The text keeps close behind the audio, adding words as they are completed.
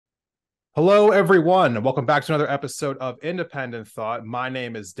Hello, everyone, and welcome back to another episode of Independent Thought. My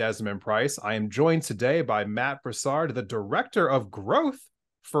name is Desmond Price. I am joined today by Matt Broussard, the Director of Growth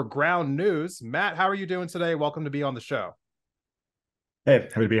for Ground News. Matt, how are you doing today? Welcome to be on the show. Hey,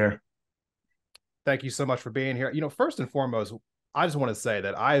 happy to be here. Thank you so much for being here. First and foremost, I just want to say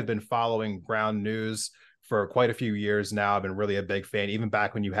that I have been following Ground News for quite a few years now. I've been really a big fan, even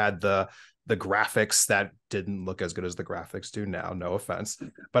back when you had the graphics that didn't look as good as the graphics do now. No offense,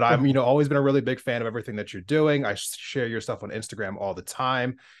 but I'm always been a really big fan of everything that you're doing. I share your stuff on Instagram all the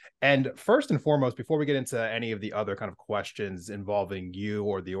time. And first and foremost, before we get into any of the other kind of questions involving you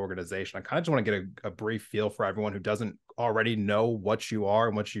or the organization, I kind of just want to get a brief feel for everyone who doesn't already know what you are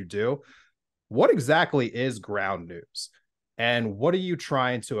and what you do. What exactly is Ground News, and what are you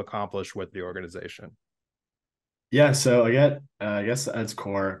trying to accomplish with the organization? Yeah, so I guess at its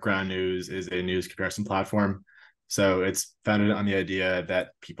core, Ground News is a news comparison platform. So it's founded on the idea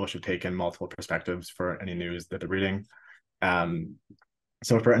that people should take in multiple perspectives for any news that they're reading. Um,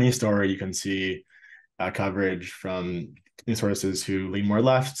 so for any story, you can see coverage from news sources who lean more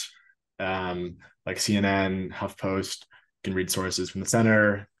left, like CNN, HuffPost. You can read sources from the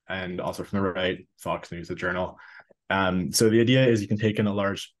center and also from the right, Fox News, the Journal. So the idea is you can take in a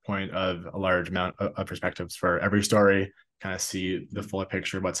large point of a large amount of perspectives for every story, kind of see the fuller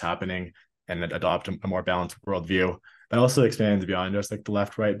picture of what's happening, and then adopt a more balanced worldview. That also expands beyond just like the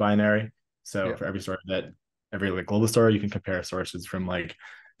left-right binary. So Yeah. for every story that every like global story, you can compare sources from like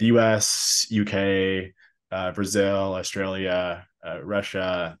the U.S., UK, Brazil, Australia,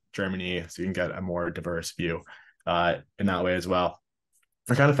 Russia, Germany, so you can get a more diverse view in that way as well.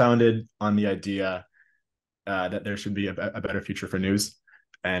 We're kind of founded on the idea that there should be a better future for news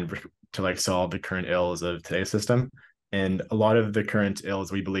and to like solve the current ills of today's system. And a lot of the current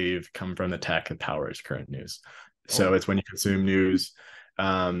ills we believe come from the tech that powers current news. So Oh, it's when you consume news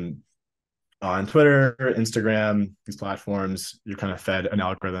um, on Twitter, Instagram, these platforms, you're kind of fed an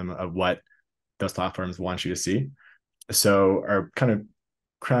algorithm of what those platforms want you to see. So our kind of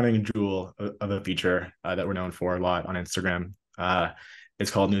crowning jewel of a feature that we're known for a lot on Instagram is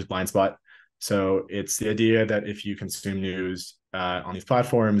called News Blind Spot. So it's the idea that if you consume news on these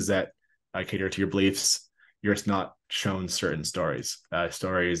platforms that cater to your beliefs, you're not shown certain stories,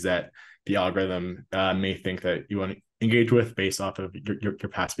 stories that the algorithm may think that you want to engage with based off of your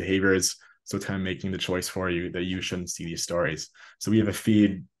past behaviors. So it's kind of making the choice for you that you shouldn't see these stories. So we have a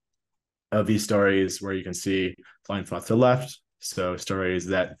feed of these stories where you can see blind spots to the left. So stories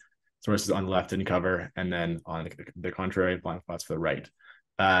that sources on the left didn't cover, and then on the contrary, blind spots for the right.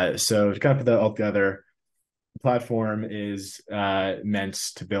 So to kind of put that all together, the platform is meant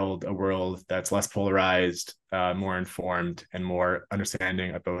to build a world that's less polarized, more informed, and more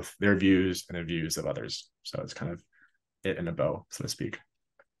understanding of both their views and the views of others. So it's kind of it in a bow, so to speak.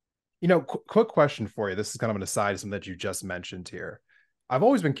 quick question for you. This is kind of an aside, something that you just mentioned here. I've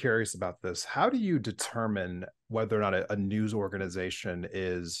always been curious about this. How do you determine whether or not a news organization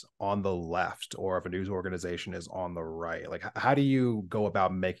is on the left or if a news organization is on the right? Like, how do you go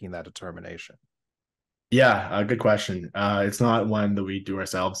about making that determination? Yeah, good question. It's not one that we do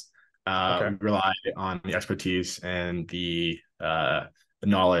ourselves. Okay. We rely on the expertise and the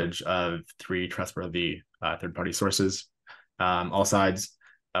knowledge of three trustworthy third-party sources, all sides,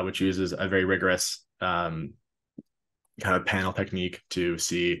 which uses a very rigorous kind of panel technique to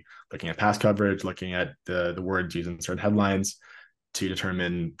see, looking at past coverage, looking at the words used in certain headlines to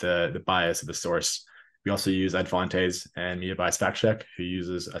determine the bias of the source. We also use Ed Fontes and Media Bias Fact Check, who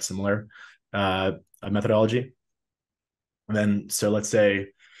uses a similar uh, methodology. And then, so let's say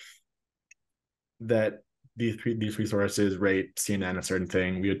that these resources rate CNN a certain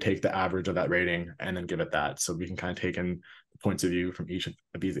thing, we would take the average of that rating and then give it that. So we can kind of take in the points of view from each of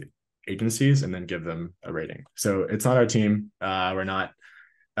these agencies and then give them a rating. So it's not our team. We're not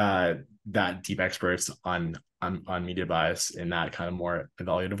uh, that deep experts on media bias in that kind of more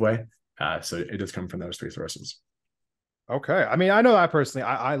evaluative way. So it does come from those three sources. Okay. I mean, I know I personally,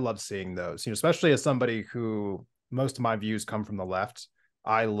 I love seeing those, especially as somebody who most of my views come from the left.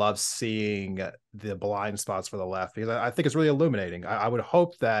 I love seeing the blind spots for the left because I think it's really illuminating. I would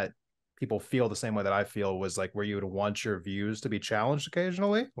hope that people feel the same way that I feel, was like where you would want your views to be challenged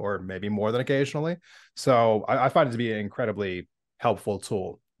occasionally, or maybe more than occasionally. So I find it to be an incredibly helpful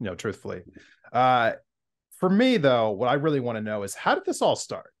tool, truthfully. Uh, for me, though, what I really want to know is, how did this all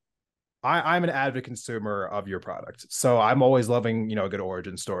start? I'm an avid consumer of your product. So I'm always loving, a good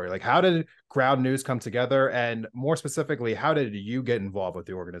origin story. Like, how did Ground News come together? And more specifically, how did you get involved with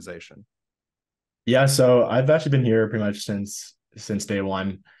the organization? Yeah, so I've actually been here pretty much since day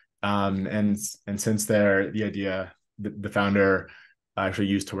one, and since there, the idea, the founder actually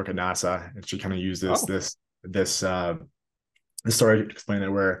used to work at NASA, and she kind of used Oh, this this story to explain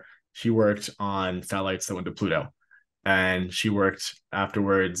it, where she worked on satellites that went to Pluto, and she worked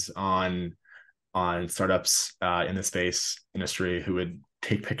afterwards on startups in the space industry who would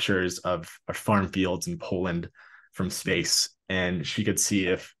take pictures of farm fields in Poland from space, and she could see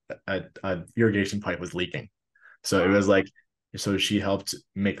if a irrigation pipe was leaking. So it was like, so she helped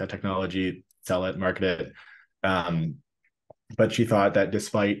make that technology, sell it, market it. Um, but she thought that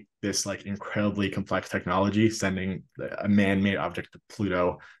despite this like incredibly complex technology, sending a man-made object to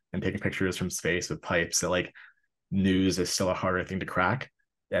Pluto and taking pictures from space with pipes, that like news is still a harder thing to crack,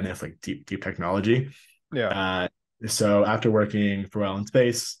 and it's like deep technology. yeah. uh so after working for a while in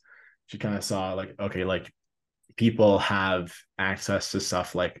space, she kind of saw like, okay, like people have access to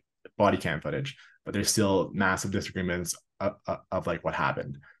stuff like body cam footage, but there's still massive disagreements of like what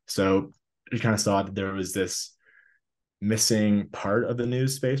happened. So you kind of saw that there was this missing part of the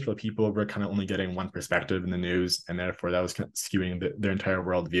news space where people were kind of only getting one perspective in the news, and therefore that was kind of skewing their entire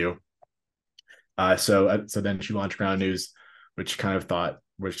worldview. So then she launched Ground News, which kind of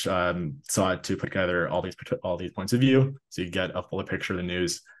sought to put together all these points of view, so you get a fuller picture of the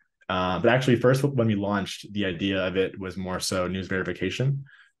news. But actually, first when we launched, the idea of it was more so news verification,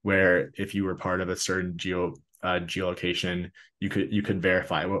 where if you were part of a certain geolocation, you could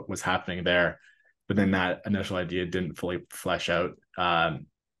verify what was happening there. But then that initial idea didn't fully flesh out.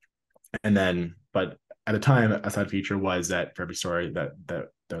 But at the time, a side feature was that for every story that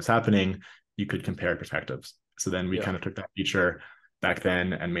was happening, you could compare perspectives. So then we Yeah. kind of took that feature back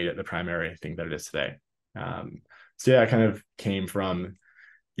then and made it the primary thing that it is today. So yeah, I kind of came from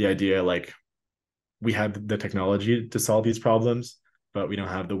the idea like we have the technology to solve these problems, but we don't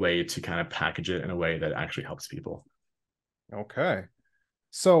have the way to kind of package it in a way that actually helps people. Okay.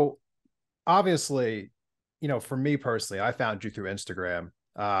 So obviously, for me personally, I found you through Instagram.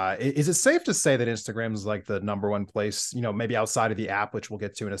 Is it safe to say that Instagram is like the number one place, maybe outside of the app, which we'll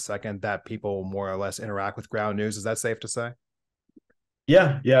get to in a second, that people more or less interact with Ground News? Is that safe to say?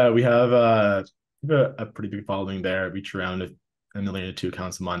 Yeah, we have a pretty big following there. Reach around a million to two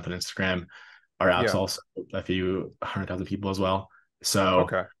accounts a month on Instagram. Our app's Yeah. also a few 100,000 people as well. So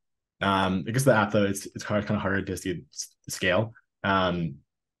Okay. I guess the app though, it's kind of harder to see the scale.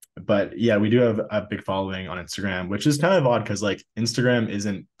 But yeah, we do have a big following on Instagram, which is kind of odd because like Instagram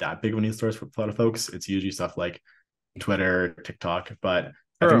isn't that big of a news source for a lot of folks. It's usually stuff like Twitter, TikTok, but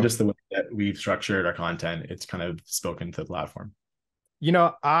I think True. just the way that we've structured our content, it's kind of spoken to the platform. You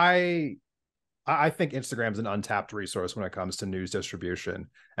know, I think Instagram's an untapped resource when it comes to news distribution.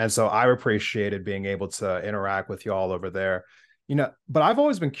 And so I appreciated being able to interact with you all over there. But I've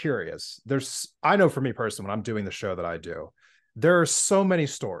always been curious. I know for me personally, when I'm doing the show that I do, there are so many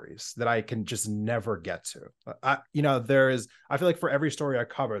stories that I can just never get to. I feel like for every story I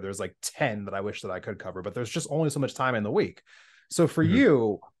cover, there's like 10 that I wish that I could cover, but there's just only so much time in the week. So for Mhm.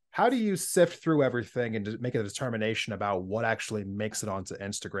 you, how do you sift through everything and make a determination about what actually makes it onto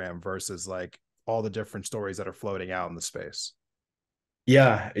Instagram versus like all the different stories that are floating out in the space?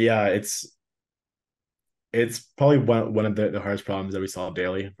 Yeah, it's probably one of the hardest problems that we solve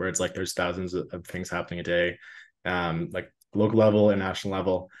daily, where it's like there's thousands of things happening a day, like local level and national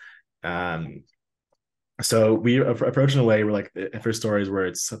level. Um, so we approach in a way where like if there's stories where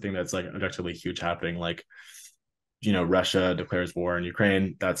it's something that's like objectively huge happening, like Russia declares war in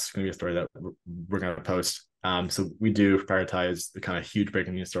Ukraine, that's going to be a story that we're going to post. So we do prioritize the kind of huge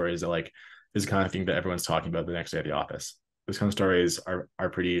breaking news stories that like is the kind of thing that everyone's talking about the next day at the office. Those kind of stories are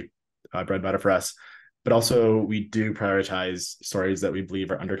pretty bread and butter for us. But also we do prioritize stories that we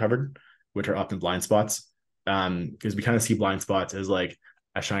believe are undercovered, which are often blind spots, because we kind of see blind spots as like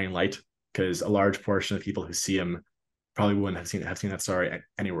a shining light, because a large portion of people who see them probably wouldn't have seen that story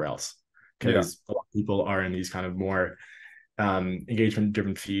anywhere else, Yeah. because a lot of people are in these kind of more engagement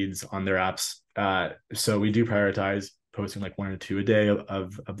driven feeds on their apps. So we do prioritize posting like one or two a day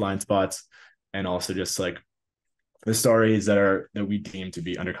of blind spots, and also just like the stories that we deem to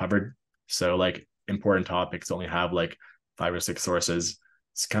be undercovered. So like important topics only have like five or six sources.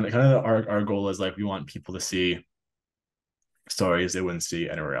 It's kind of our goal is like we want people to see stories they wouldn't see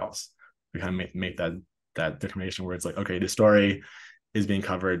anywhere else. We kind of make that determination where it's like, okay, the story is being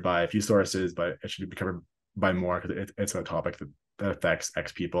covered by a few sources, but it should be covered by more because it's a topic that affects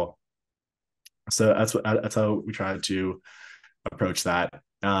X people. So that's how we try to approach that.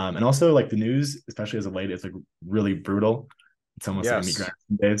 And also like the news, especially as of late, is like really brutal. It's almost like a meat Yes.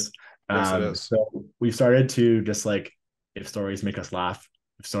 grinder days. Yes, it is. So we've started to just like, if stories make us laugh,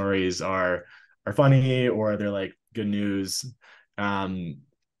 if stories are funny or they're like good news, um,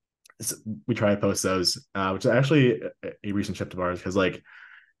 we try to post those, which is actually a recent shift of ours, because like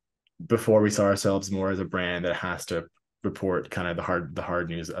before we saw ourselves more as a brand that has to report kind of the hard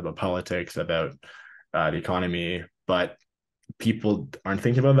news about politics, about the economy, but people aren't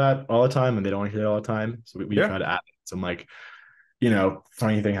thinking about that all the time and they don't want to hear it all the time. So we Yeah. try to add some like,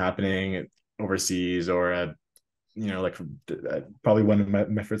 funny thing happening overseas, or like probably one of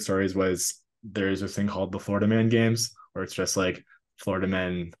my first stories was there's this thing called the Florida Man Games, where it's just like Florida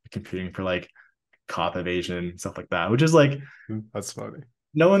men competing for like cop evasion, stuff like that, which is like That's funny.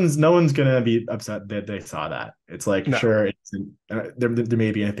 no one's gonna be upset that they saw that. It's like, No. sure, there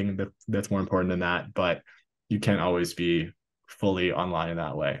may be anything that's more important than that, but you can't always be fully online in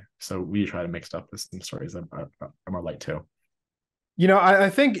that way. So we try to mix up with some stories that are more light too. I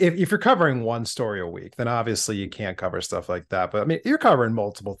think if you're covering one story a week, then obviously you can't cover stuff like that. But I mean, you're covering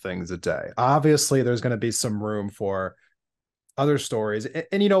multiple things a day. Obviously, there's going to be some room for other stories.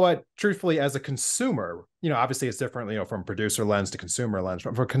 And you know what? Truthfully, as a consumer, obviously it's different, from producer lens to consumer lens.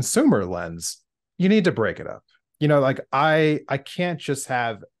 But for consumer lens, you need to break it up. Like I can't just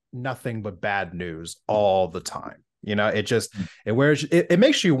have nothing but bad news all the time. It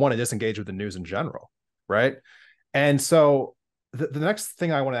makes you want to disengage with the news in general, right? And so the next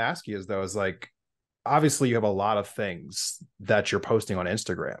thing I want to ask you is though is like obviously you have a lot of things that you're posting on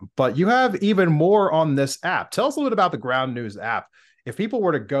Instagram, but you have even more on this app. Tell us a little bit about the Ground News app. If people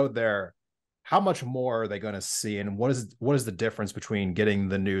were to go there, how much more are they going to see, and what is the difference between getting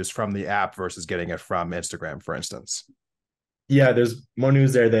the news from the app versus getting it from Instagram, for instance? Yeah, there's more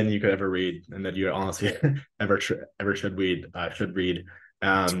news there than you could ever read, and that you honestly ever should read.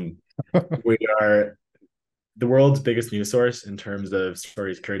 Um, we are the world's biggest news source in terms of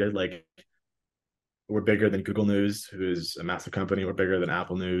stories created. Like, we're bigger than Google News, who's a massive company. We're bigger than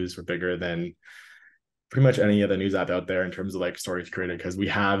Apple News. We're bigger than pretty much any other news app out there in terms of like stories created, because we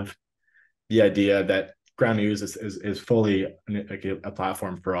have the idea that Ground News is fully like a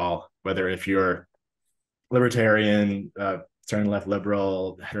platform for all, whether if you're libertarian, center left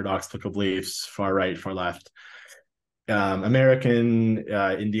liberal, heterodox political beliefs, far right, far left, American,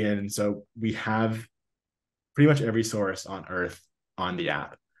 Indian. So we have pretty much every source on earth on the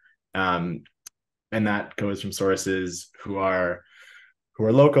app. Um, and that goes from sources who are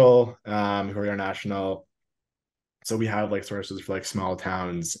local, who are international. So we have like sources for like small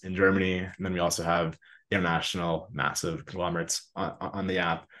towns in Germany, and then we also have international massive conglomerates on the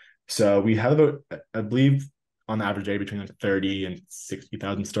app. So we have about, I believe, on the average day between like 30 and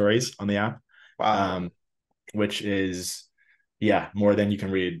 60,000 stories on the app, Wow. um, which is, yeah, more than you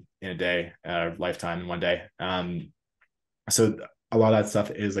can read in a day, lifetime in one day. So a lot of that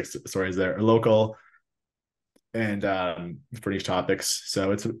stuff is like stories that are local and for niche topics.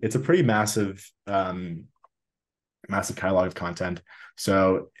 So it's a pretty massive catalog of content.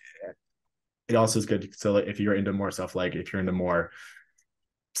 So it also is good. So if you're into more stuff, like if you're into more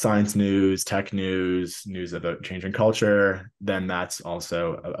science news, tech news, news about changing culture, then that's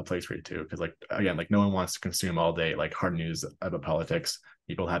also a place for you too. Because like again, like no one wants to consume all day like hard news about politics.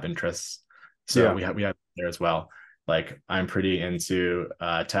 People have interests, so Yeah. we have there as well. Like I'm pretty into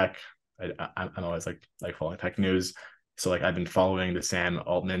tech. I'm always like following tech news. So like I've been following the Sam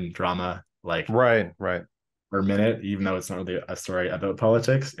Altman drama like Right. Right. for a minute, even though it's not really a story about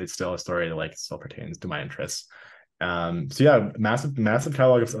politics. It's still a story that like still pertains to my interests. So yeah, massive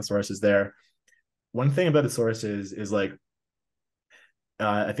catalog of sources there. One thing about the sources is like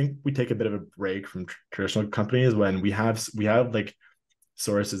I think we take a bit of a break from traditional companies when we have like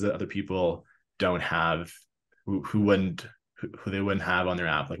sources that other people don't have, who they wouldn't have on their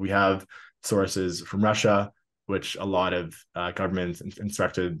app. Like we have sources from Russia, which a lot of governments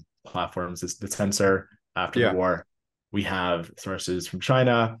instructed platforms to censor after the Yeah. war. We have sources from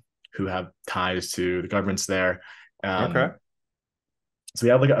China who have ties to the governments there. Okay. Um, so we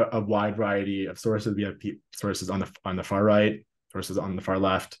have like a wide variety of sources. We have sources on the far right, sources on the far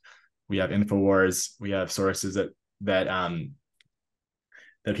left. We have Infowars. We have sources that that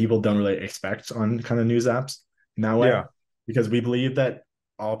people don't really expect on kind of news apps in that way, Yeah. because we believe that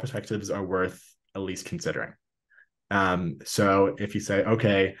all perspectives are worth at least considering. So if you say,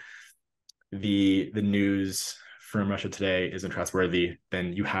 okay, the news from Russia today isn't trustworthy,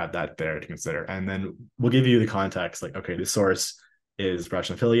 then you have that there to consider. And then we'll give you the context, like, okay, the source is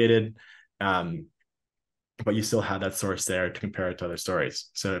Russian affiliated, um, but you still have that source there to compare it to other stories.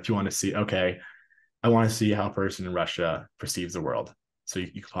 So if you want to see, okay, I want to see how a person in Russia perceives the world. So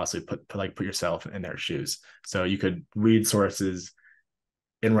you could possibly put yourself in their shoes. So you could read sources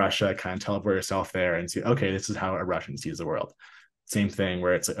in Russia, kind of teleport yourself there and see, okay, this is how a Russian sees the world. Same thing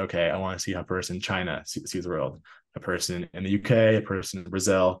where it's like, okay, I want to see how a person in China sees the world, a person in the UK, a person in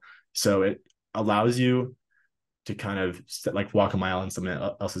Brazil. So it allows you to kind of like walk a mile in someone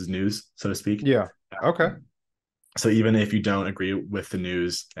else's news, so to speak. Yeah. Okay. So even if you don't agree with the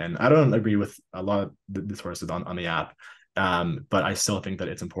news, and I don't agree with a lot of the sources on the app, but I still think that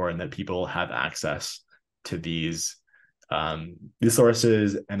it's important that people have access to these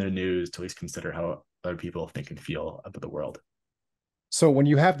sources and their news to at least consider how other people think and feel about the world. So when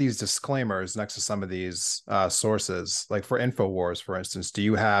you have these disclaimers next to some of these sources, like for InfoWars, for instance, do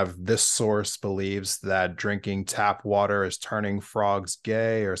you have this source believes that drinking tap water is turning frogs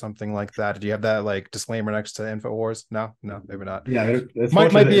gay or something like that? Do you have that like disclaimer next to InfoWars? No, no, maybe not. Yeah, it's Might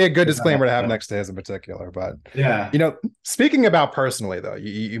fortunate be a good it's disclaimer to have so. next to his in particular, but Yeah. speaking about personally though,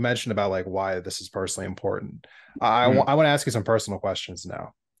 you mentioned about like why this is personally important. Mm. I want to ask you some personal questions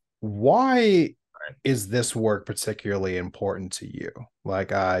now. Why is this work particularly important to you?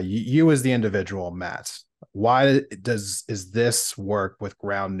 Like you as the individual, Matt, why is this work with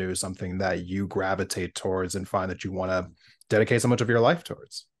Ground News something that you gravitate towards and find that you want to dedicate so much of your life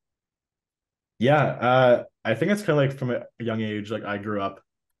towards? Yeah, I think it's kind of like from a young age. Like I grew up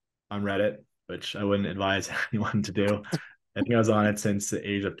on Reddit, which I wouldn't advise anyone to do. I think I was on it since the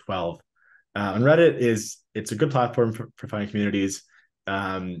age of 12. And Reddit it's a good platform for finding communities.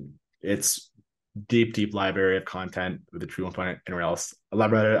 It's deep library of content with the true one find anywhere else. I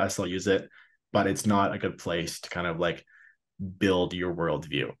love Reddit. I still use it, but it's not a good place to kind of like build your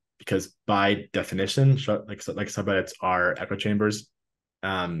worldview because by definition, like subreddits are echo chambers.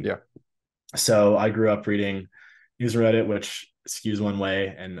 Um, Yeah. so I grew up reading news Reddit, which skews one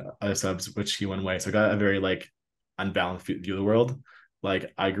way, and other subs which skew one way. So I got a very like unbalanced view of the world.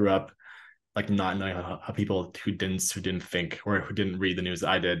 Like I grew up like not knowing how people who didn't think or who didn't read the news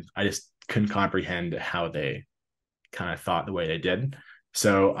I did. I just couldn't comprehend how they kind of thought the way they did.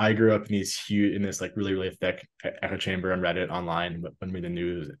 So I grew up in this like really thick echo chamber on Reddit online when reading the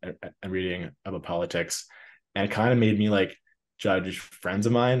news and reading about politics, and it kind of made me like judge friends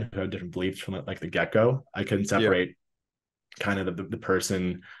of mine who have different beliefs from like the get go. I couldn't Yeah. separate kind of the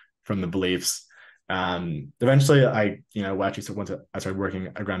person from the beliefs. Eventually, actually, so once I started working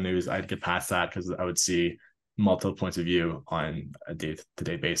at Ground News, I'd get past that because I would see multiple points of view on a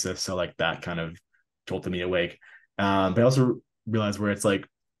day-to-day basis. So like that kind of jolted me awake. But I also realized where it's like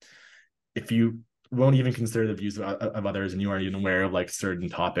if you won't even consider the views of others and you aren't even aware of like certain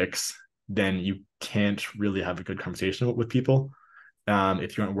topics, then you can't really have a good conversation with people.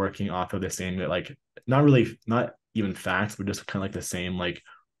 If you aren't working off of the same like not even facts, but just kind of like the same like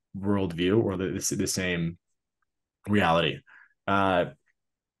worldview or the same reality. Uh,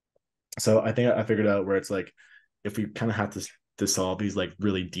 so I think I figured out where it's like if we kind of have to solve these like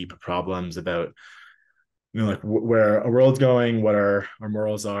really deep problems about like where our world's going, what our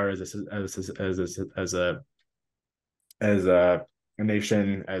morals are as a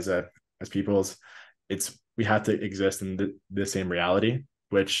nation, as peoples, it's we have to exist in the same reality,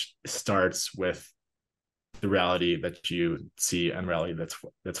 which starts with the reality that you see and reality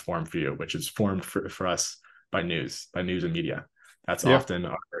that's formed for you, which is formed for us by news and media. That's Yeah. often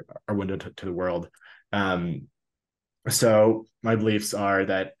our window to the world. Um, so my beliefs are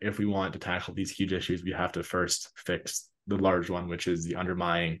that if we want to tackle these huge issues, we have to first fix the large one, which is the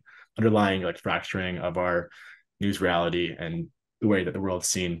underlying like fracturing of our news reality and the way that the world's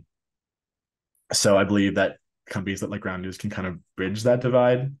seen. So I believe that companies that like Ground News can kind of bridge that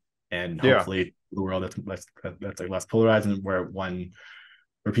divide and Yeah. hopefully the world that's like less polarized and where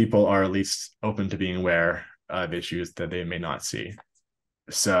people are at least open to being aware of issues that they may not see.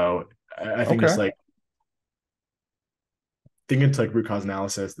 So I think it's Okay. like thinking into like root cause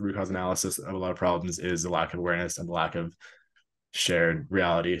analysis. The root cause analysis of a lot of problems is the lack of awareness and the lack of shared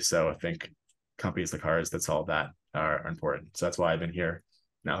reality. So I think companies like ours that solve that are important. So that's why I've been here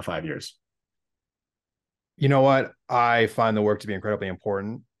now 5 years. You know what? I find the work to be incredibly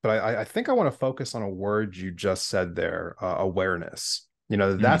important, but I think I want to focus on a word you just said there, awareness.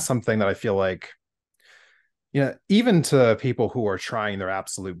 That's Mm. something that I feel like, even to people who are trying their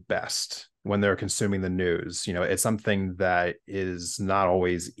absolute best when they're consuming the news, it's something that is not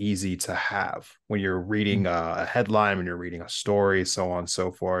always easy to have when you're reading a headline, when you're reading a story, so on and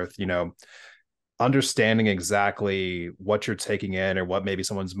so forth. Understanding exactly what you're taking in or what maybe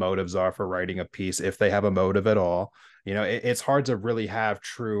someone's motives are for writing a piece, if they have a motive at all. It's hard to really have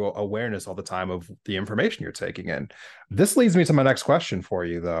true awareness all the time of the information you're taking in. This leads me to my next question for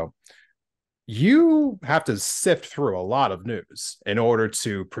you, though. You have to sift through a lot of news in order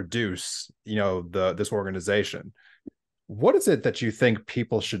to produce, this organization. What is it that you think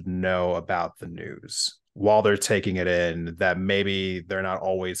people should know about the news while they're taking it in that maybe they're not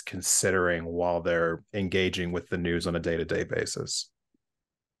always considering while they're engaging with the news on a day-to-day basis?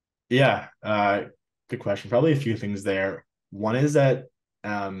 Yeah, good question. Probably a few things there. One is that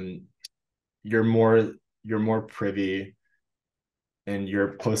um, you're more you're more privy and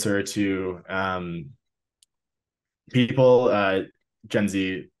you're closer to people. Gen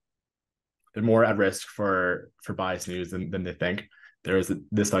Z, they're more at risk for biased news than they think. There was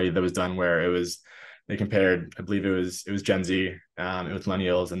this study that was done where they compared, I believe it was Gen Z, it was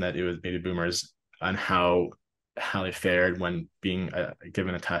millennials, and that it was baby boomers, on how they fared when being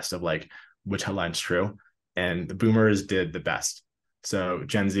given a test of like which headline's true, and the boomers did the best. So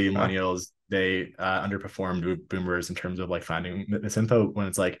Gen Z, Huh. millennials, they underperformed boomers in terms of like finding this info. When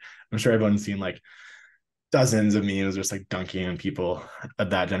it's like, I'm sure everyone's seen like dozens of memes just like dunking on people of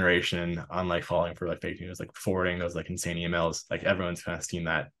that generation on like falling for like fake news, like forwarding those like insane emails. Like everyone's kind of seen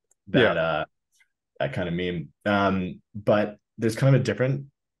Yeah. that uh that kind of meme. But there's kind of a different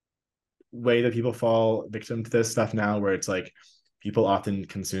way that people fall victim to this stuff now, where it's like people often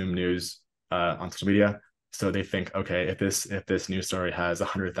consume news on social media. So they think, okay, if this news story has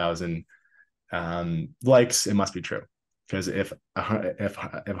 100,000 likes, it must be true. Because if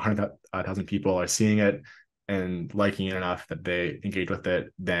 100,000 people are seeing it and liking it enough that they engage with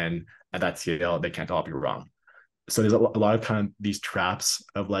it, then at that scale, they can't all be wrong. So there's a lot of kind of these traps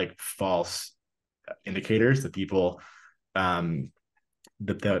of like false indicators that people um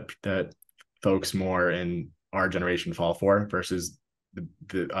that folks more in our generation fall for, versus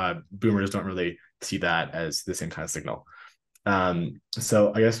the boomers don't really see that as the same kind of signal.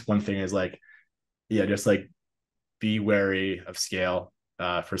 So I guess one thing is like, yeah, just like be wary of scale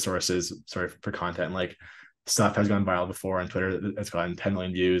for sources, sorry, for content. Like stuff has gone viral before on Twitter. It's gotten 10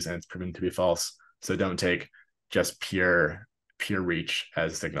 million views and it's proven to be false. So don't take just pure reach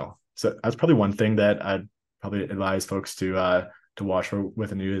as a signal. So that's probably one thing that I'd probably advise folks to watch for with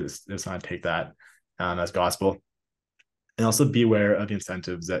the news, is not take that as gospel. And also be aware of the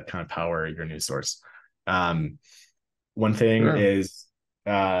incentives that kind of power your news source. Um, One thing Sure. is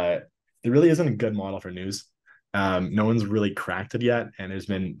there really isn't a good model for news. No one's really cracked it yet, and there's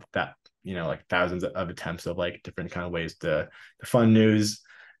been that, like thousands of attempts of like different kind of ways to fund news.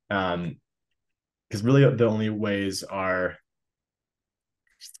 Because really the only ways are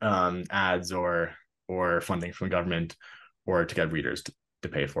ads or funding from the government, or to get readers to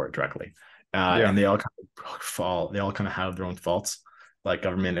pay for it directly. Yeah. And they all kind of have their own faults. Like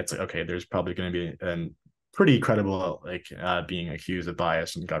government, it's like, okay, there's probably going to be an pretty credible like being accused of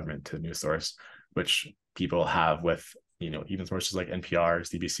bias from government to the news source, which people have with even sources like NPR,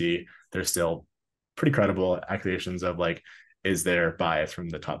 CBC. They're still pretty credible accusations of like, is there bias from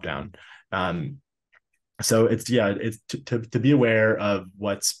the top down. So it's, yeah, it's to be aware of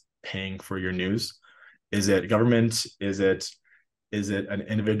what's paying for your news. Is it government? Is it an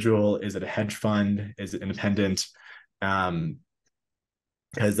individual? Is it a hedge fund? Is it independent? Um,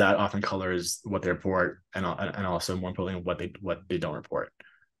 because that often colors what they report, and also more importantly what they don't report.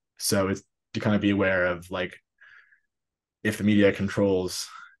 So it's to kind of be aware of like, if the media controls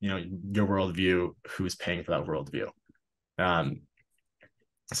your worldview, who's paying for that worldview. Um,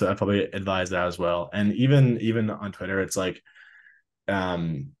 so I probably advise that as well. And even on Twitter, it's like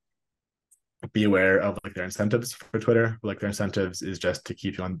um be aware of like their incentives for Twitter. Like their incentives is just to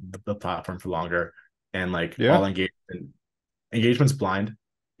keep you on the platform for longer, and like all Yeah. engagement's blind.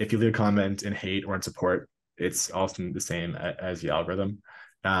 If you leave a comment in hate or in support, it's often the same as the algorithm.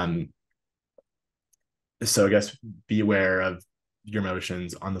 Um, so I guess be aware of your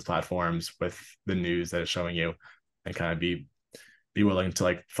emotions on the platforms with the news that is showing you, and kind of be willing to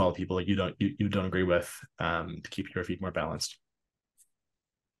like follow people like you don't agree with, to keep your feed more balanced.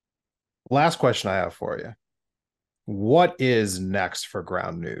 Last question I have for you. What is next for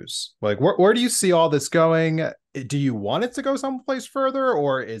ground news? Like, where do you see all this going? Do you want it to go someplace further,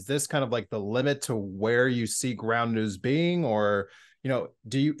 or is this kind of like the limit to where you see ground news being? Or,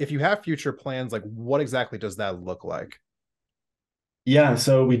 do you, if you have future plans, like what exactly does that look like? Yeah,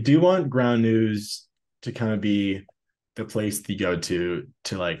 so we do want ground news to kind of be the place to go to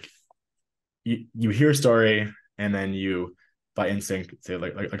like, you hear a story, and then you by instinct say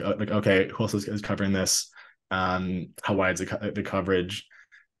like okay, who else is covering this? How wide is the coverage?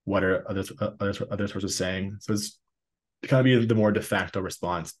 What are other sources saying? So it's kind of be the more de facto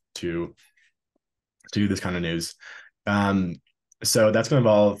response to this kind of news. Um, so that's going to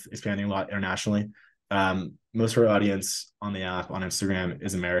involve expanding a lot internationally. Most of our audience on the app on Instagram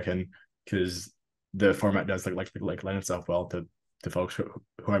is American, because the format does like lend itself well to folks who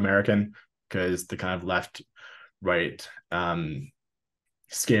are American, because the kind of left right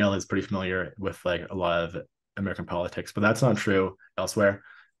scale is pretty familiar with like a lot of American politics, but that's not true elsewhere.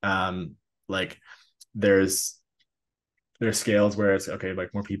 Like there's there's scales where it's okay,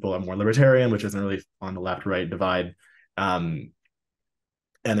 like more people are more libertarian, which isn't really on the left right divide. Um,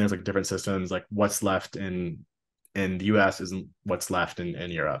 and there's like different systems, like what's left in the US isn't what's left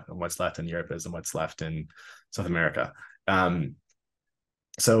in Europe, and what's left in Europe isn't what's left in South America. Um,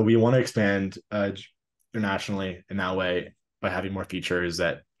 so we want to expand internationally in that way by having more features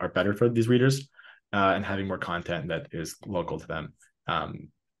that are better for these readers, and having more content that is local to them,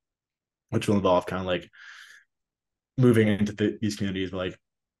 which will involve kind of like moving into these communities, like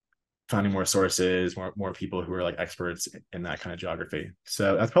finding more sources, more people who are like experts in that kind of geography.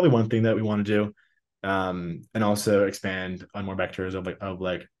 So that's probably one thing that we want to do, and also expand on more vectors of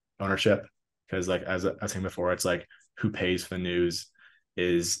like ownership, because like as I was saying before, it's like who pays for the news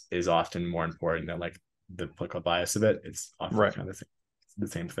is often more important than like the political bias of it. It's often Right. kind of the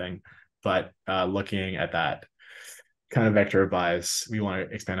same thing, but looking at that kind of vector of bias, we want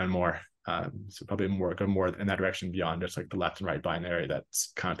to expand on more. So probably go more in that direction beyond just like the left and right binary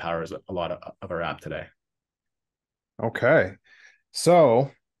that's kind of powers a lot of our app today. Okay. So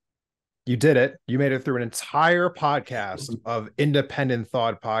you did it. You made it through an entire podcast of independent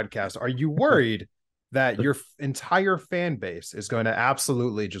thought podcast. Are you worried that your entire fan base is going to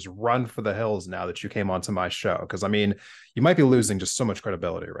absolutely just run for the hills now that you came onto my show? Because I mean, you might be losing just so much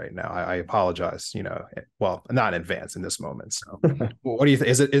credibility right now. I apologize, well, not in advance in this moment. So what do you think?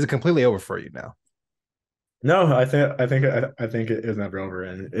 Is it completely over for you now? No, I think it is never over,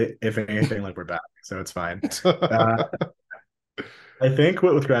 and if anything, like we're back, so it's fine. Uh, I think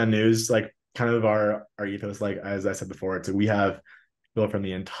with Grand News, like kind of our ethos, like as I said before, it's we have built from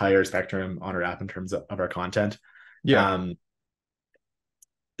the entire spectrum on our app in terms of our content. Yeah. Um,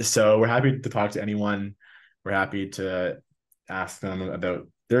 so we're happy to talk to anyone. We're happy to ask them about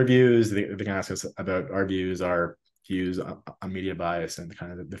their views. They can ask us about our views, on media bias, and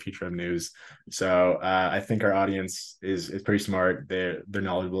kind of the future of news. So I think our audience is pretty smart. They're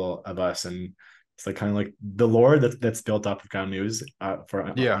knowledgeable of us, and it's like kind of like the lore that's built up of Ground News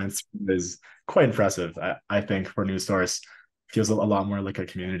for Yeah. on Instagram is quite impressive. I think for a news source feels a lot more like a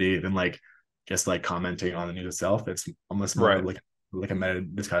community than like just like commenting on the news itself. It's almost more Right. like a meta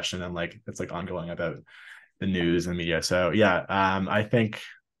discussion, and like it's like ongoing about the news and media. So yeah, I think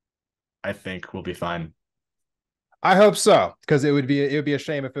we'll be fine. I hope so, because it would be a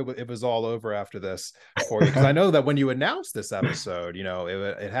shame if it was all over after this for you. Because I know that when you announced this episode,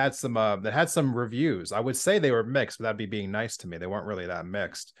 it had some reviews. I would say they were mixed, but that'd be being nice to me. They weren't really that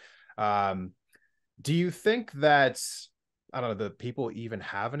mixed. Um, do you think that I don't know, the people even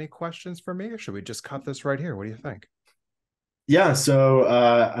have any questions for me, or should we just cut this right here? What do you think? Yeah, so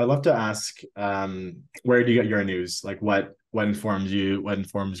I'd love to ask, where do you get your news? Like what informs you? What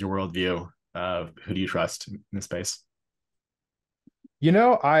informs your worldview? Who do you trust in this space? You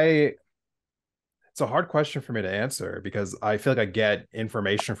know, I It's a hard question for me to answer because I feel like I get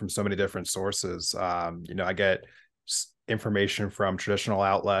information from so many different sources. I get information from traditional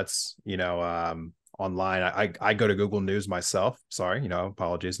outlets, online. I go to Google News myself. Sorry,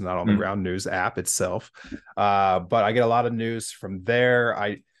 apologies, not on the Ground News app itself. But I get a lot of news from there.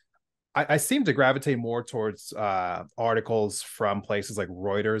 I seem to gravitate more towards articles from places like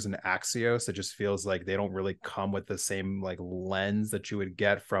Reuters and Axios. It just feels like they don't really come with the same like lens that you would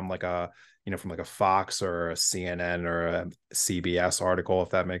get from like a Fox or a CNN or a CBS article,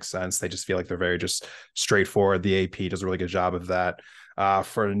 if that makes sense. They just feel like they're very just straightforward. The AP does a really good job of that.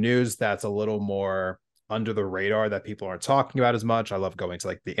 For news that's a little more under the radar that people aren't talking about as much, I love going to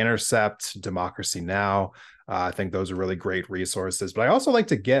like The Intercept, Democracy Now. I think those are really great resources. But I also like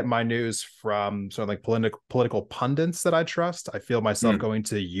to get my news from sort of like political pundits that I trust. I feel myself Mm. going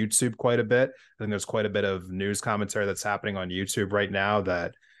to YouTube quite a bit. I think there's quite a bit of news commentary that's happening on YouTube right now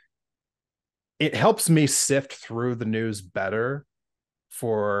that it helps me sift through the news better.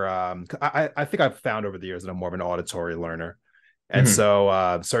 For I think I've found over the years that I'm more of an auditory learner. And Mhm.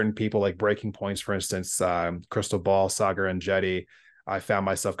 so certain people like Breaking Points, for instance, Crystal Ball, Sagar and Jetty, I found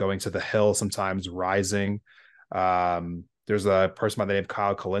myself going to The Hill, sometimes Rising. There's a person by the name of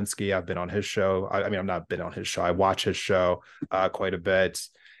Kyle Kalinske. I've been on his show. I mean, I'm not been on his show. I watch his show quite a bit.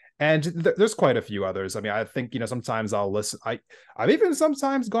 And there's quite a few others. I mean, I think, sometimes I'll listen. I've even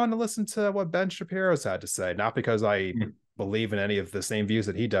sometimes gone to listen to what Ben Shapiro's had to say, not because I believe in any of the same views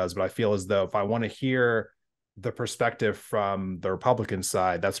that he does, but I feel as though if I want to hear the perspective from the Republican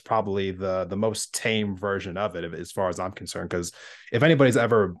side, that's probably the most tame version of it, as far as I'm concerned. Because if anybody's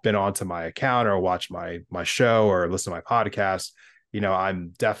ever been onto my account or watched my show or listen to my podcast, I'm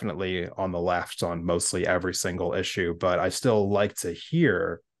definitely on the left on mostly every single issue, but I still like to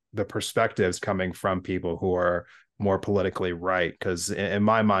hear the perspectives coming from people who are more politically right. Because in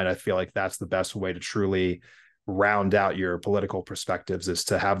my mind, I feel like that's the best way to truly round out your political perspectives is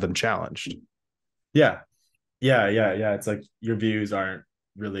to have them challenged. Yeah, yeah. It's like your views aren't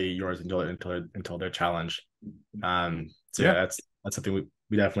really yours until they're challenged. So yeah, Yeah. that's something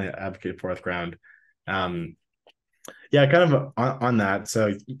we definitely advocate for with Ground. Um, yeah, kind of on that.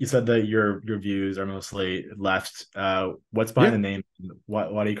 So you said that your views are mostly left. What's behind Yeah. the name?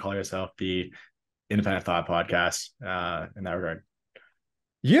 Why do you call yourself the Independent Thought Podcast? In that regard.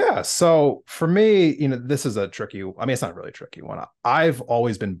 Yeah. So for me, this is a tricky, I mean, it's not really a tricky one. I've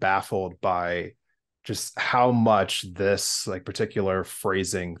always been baffled by just how much this like particular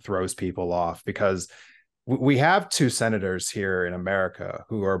phrasing throws people off, because we have two senators here in America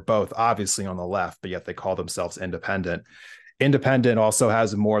who are both obviously on the left, but yet they call themselves independent. Independent also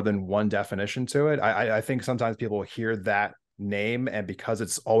has more than one definition to it. I think sometimes people hear that name, and because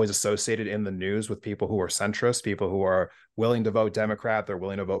it's always associated in the news with people who are centrist, people who are willing to vote Democrat, they're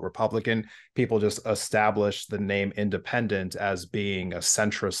willing to vote Republican, people just establish the name independent as being a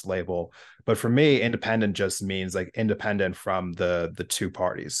centrist label. But for me, independent just means like independent from the two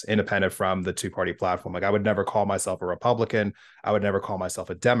parties, independent from the two-party platform. Like I would never call myself a Republican, I would never call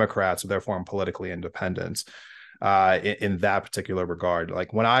myself a Democrat, so therefore I'm politically independent in that particular regard.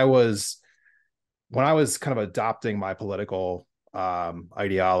 Like when I was kind of adopting my political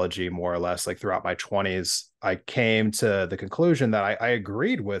ideology more or less, like throughout my 20s, I came to the conclusion that I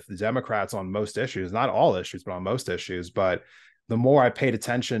agreed with the Democrats on most issues, not all issues, but on most issues. But the more I paid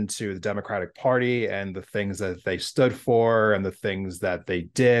attention to the Democratic Party and the things that they stood for and the things that they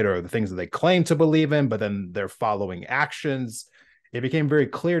did or the things that they claimed to believe in, but then their following actions, it became very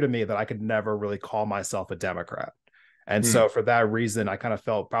clear to me that I could never really call myself a Democrat. And so for that reason, I kind of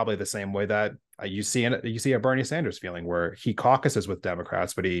felt probably the same way that you see a Bernie Sanders feeling, where he caucuses with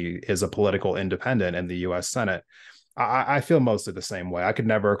Democrats, but he is a political independent in the U.S. Senate. I feel mostly the same way. I could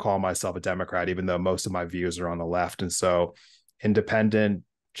never call myself a Democrat, even though most of my views are on the left. And so independent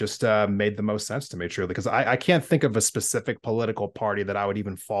just made the most sense to me, truly, because I can't think of a specific political party that I would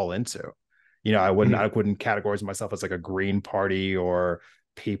even fall into. I wouldn't categorize myself as like a Green Party or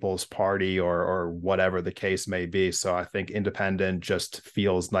People's Party or whatever the case may be. So I think independent just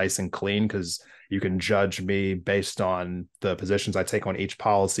feels nice and clean, because you can judge me based on the positions I take on each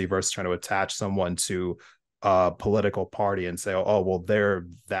policy versus trying to attach someone to a political party and say, oh well, they're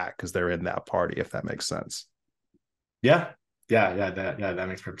that because they're in that party, if that makes sense. Yeah, that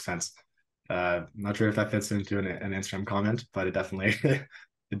makes perfect sense. I'm not sure if that fits into an Instagram comment, but it definitely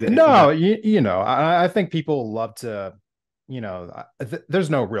No, I think people love to, there's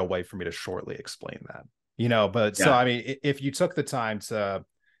no real way for me to shortly explain that, but so, yeah. I mean, if you took the time to,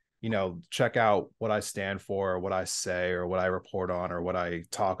 check out what I stand for, or what I say, or what I report on, or what I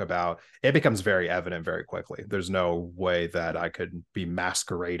talk about, it becomes very evident very quickly. There's no way that I could be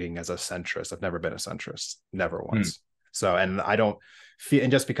masquerading as a centrist. I've never been a centrist, never once. So, and I don't feel,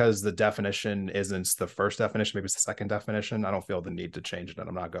 and just because the definition isn't the first definition, maybe it's the second definition, I don't feel the need to change it, and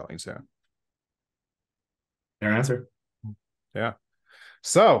I'm not going to. Fair answer. Yeah.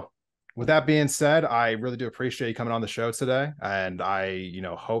 So with that being said, I really do appreciate you coming on the show today. And I,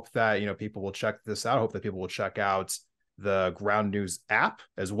 hope that, people will check this out. I hope that people will check out the Ground News app,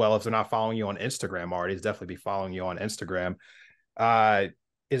 as well. If they're not following you on Instagram already, definitely be following you on Instagram.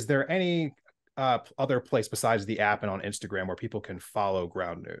 Is there any other place besides the app and on Instagram where people can follow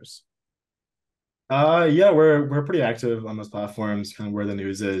Ground News? Yeah, we're pretty active on those platforms, kind of where the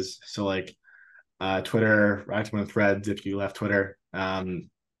news is. So like Twitter, we're active on Threads if you left Twitter. Yeah,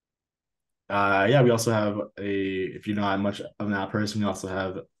 we also have if you're not much of an app person, we also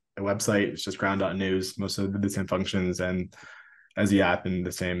have a website. It's just ground.news, most of the same functions and as the app and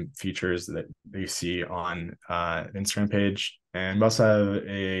the same features that you see on an Instagram page. And we also have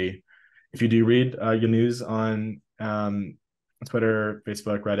if you do read your news on Twitter,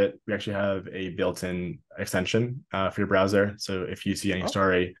 Facebook, Reddit, we actually have a built-in extension for your browser. So if you see any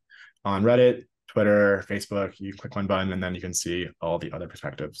story on Reddit, Twitter, Facebook, you click one button and then you can see all the other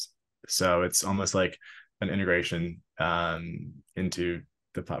perspectives. So it's almost like an integration into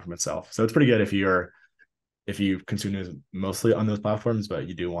the platform itself. So it's pretty good if you consume news mostly on those platforms, but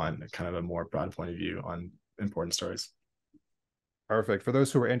you do want kind of a more broad point of view on important stories. Perfect. For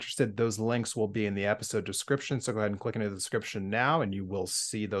those who are interested, those links will be in the episode description. So go ahead and click into the description now, and you will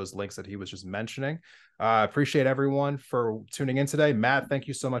see those links that he was just mentioning. Appreciate everyone for tuning in today. Matt, thank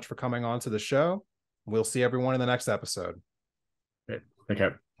you so much for coming on to the show. We'll see everyone in the next episode. Great. Take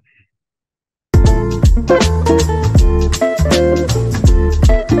care.